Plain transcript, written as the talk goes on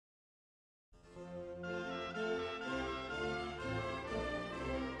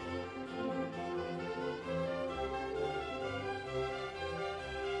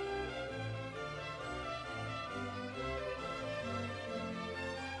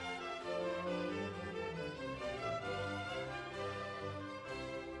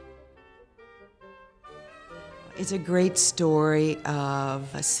It's a great story of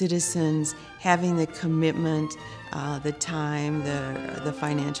citizens having the commitment, the time, the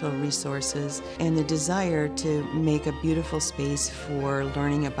financial resources, and the desire to make a beautiful space for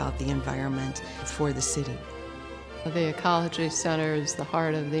learning about the environment for the city. The Ecology Center is the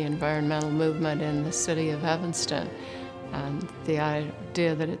heart of the environmental movement in the city of Evanston. And the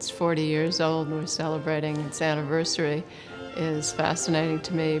idea that it's 40 years old and we're celebrating its anniversary is fascinating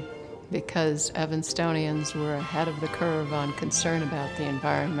to me because Evanstonians were ahead of the curve on concern about the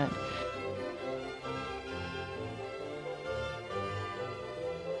environment.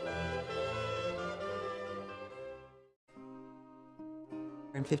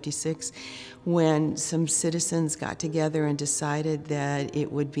 In '56, when some citizens got together and decided that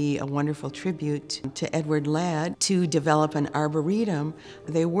it would be a wonderful tribute to Edward Ladd to develop an arboretum,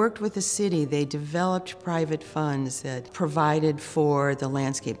 they worked with the city. They developed private funds that provided for the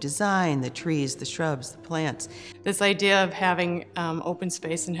landscape design, the trees, the shrubs, the plants. This idea of having open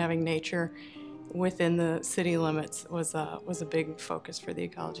space and having nature within the city limits was a big focus for the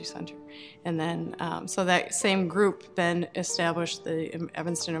Ecology Center. And then, so that same group then established the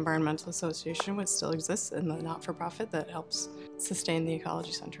Evanston Environmental Association, which still exists, and the not-for-profit that helps sustain the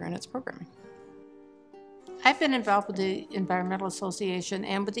Ecology Center and its programming. I've been involved with the Environmental Association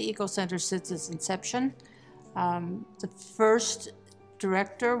and with the Eco Center since its inception. The first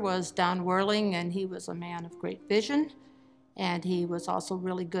director was Don Whirling, and he was a man of great vision. And he was also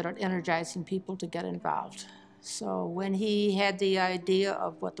really good at energizing people to get involved. So when he had the idea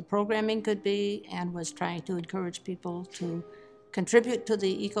of what the programming could be and was trying to encourage people to contribute to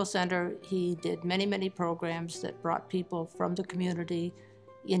the Eco Center, he did many, many programs that brought people from the community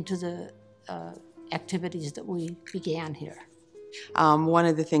into the activities that we began here. One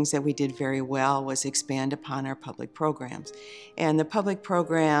of the things that we did very well was expand upon our public programs. And the public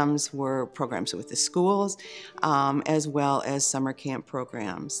programs were programs with the schools, as well as summer camp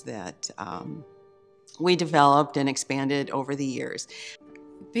programs that we developed and expanded over the years.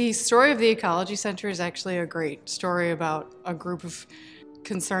 The story of the Ecology Center is actually a great story about a group of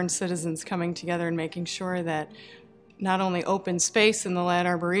concerned citizens coming together and making sure that not only open space in the Ladd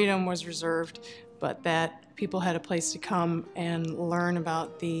Arboretum was reserved, but that people had a place to come and learn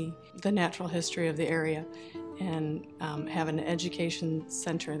about the natural history of the area and have an education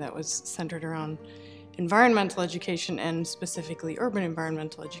center that was centered around environmental education and specifically urban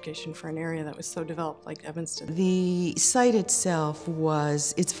environmental education for an area that was so developed like Evanston. The site itself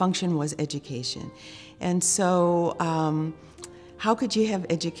its function was education. And so how could you have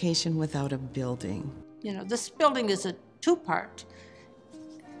education without a building? You know, this building is a two-part.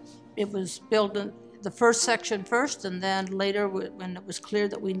 It was built in the first section first, and then later when it was clear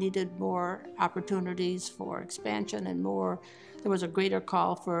that we needed more opportunities for expansion and there was a greater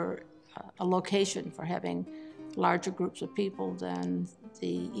call for a location for having larger groups of people, then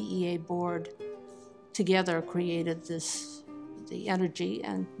the EEA board together created the energy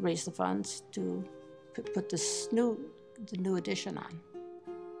and raised the funds to put the new addition on.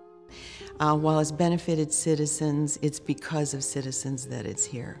 While it's benefited citizens, it's because of citizens that it's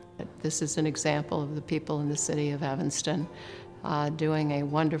here. This is an example of the people in the city of Evanston doing a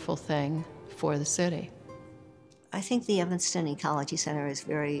wonderful thing for the city. I think the Evanston Ecology Center is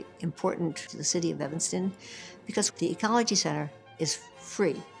very important to the city of Evanston because the Ecology Center is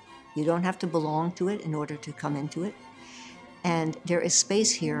free. You don't have to belong to it in order to come into it. And there is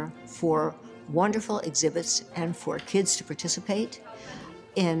space here for wonderful exhibits and for kids to participate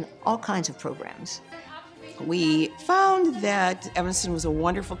in all kinds of programs. We found that Evanston was a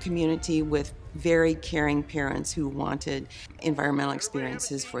wonderful community with very caring parents who wanted environmental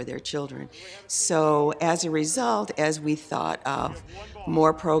experiences for their children. So as a result, as we thought of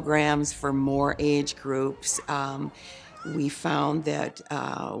more programs for more age groups, we found that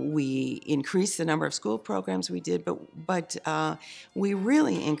we increased the number of school programs we did, but we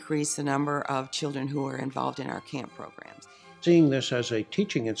really increased the number of children who were involved in our camp programs. Seeing this as a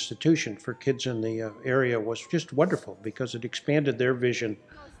teaching institution for kids in the area was just wonderful because it expanded their vision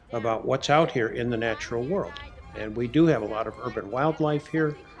about what's out here in the natural world. And we do have a lot of urban wildlife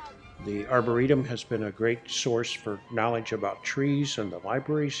here. The Arboretum has been a great source for knowledge about trees, and the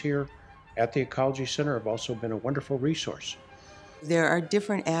libraries here at the Ecology Center have also been a wonderful resource. There are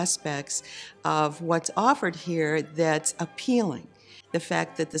different aspects of what's offered here that's appealing. The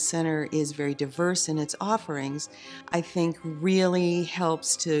fact that the center is very diverse in its offerings, I think really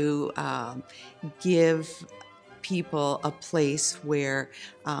helps to give people a place where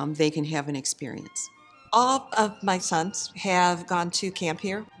they can have an experience. All of my sons have gone to camp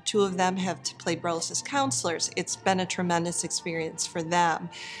here. 2 of them have played roles as counselors. It's been a tremendous experience for them.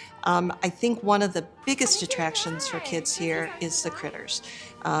 I think one of the biggest attractions for kids here is the critters.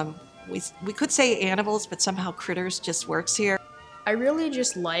 We could say animals, but somehow critters just works here. I really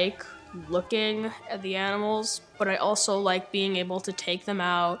just like looking at the animals, but I also like being able to take them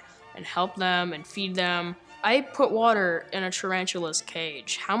out and help them and feed them. I put water in a tarantula's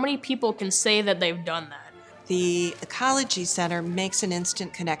cage. How many people can say that they've done that? The Ecology Center makes an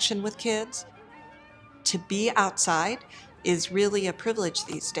instant connection with kids. To be outside is really a privilege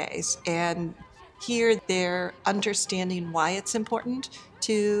these days, and here they're understanding why it's important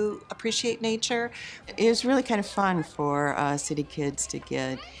to appreciate nature. It was really kind of fun for city kids to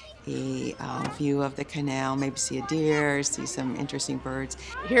get a view of the canal, maybe see a deer, see some interesting birds.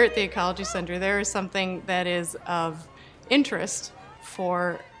 Here at the Ecology Center, there is something that is of interest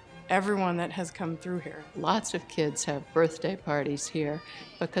for everyone that has come through here. Lots of kids have birthday parties here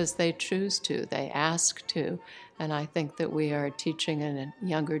because they choose to, they ask to, and I think that we are teaching a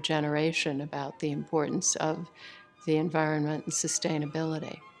younger generation about the importance of the environment and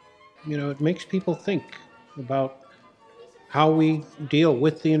sustainability. You know, it makes people think about how we deal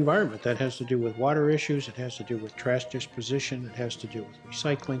with the environment. That has to do with water issues, it has to do with trash disposition, it has to do with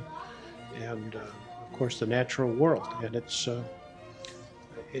recycling, and of course the natural world. And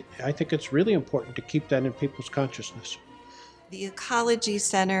I think it's really important to keep that in people's consciousness. The Ecology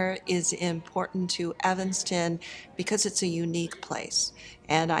Center is important to Evanston because it's a unique place.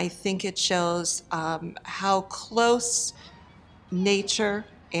 And I think it shows how close nature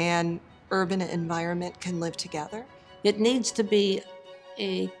and urban environment can live together. It needs to be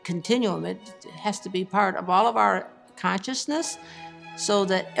a continuum. It has to be part of all of our consciousness so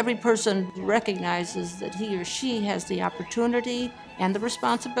that every person recognizes that he or she has the opportunity and the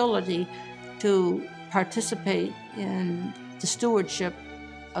responsibility to participate in the stewardship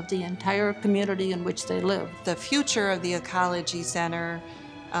of the entire community in which they live. The future of the Ecology Center,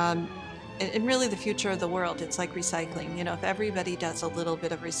 and really the future of the world, it's like recycling. You know, if everybody does a little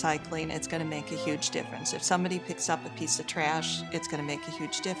bit of recycling, it's going to make a huge difference. If somebody picks up a piece of trash, it's going to make a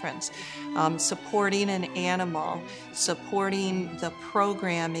huge difference. Supporting an animal, supporting the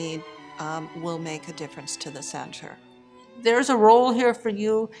programming will make a difference to the center. There's a role here for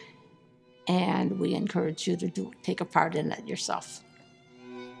you, and we encourage you to take a part in it yourself.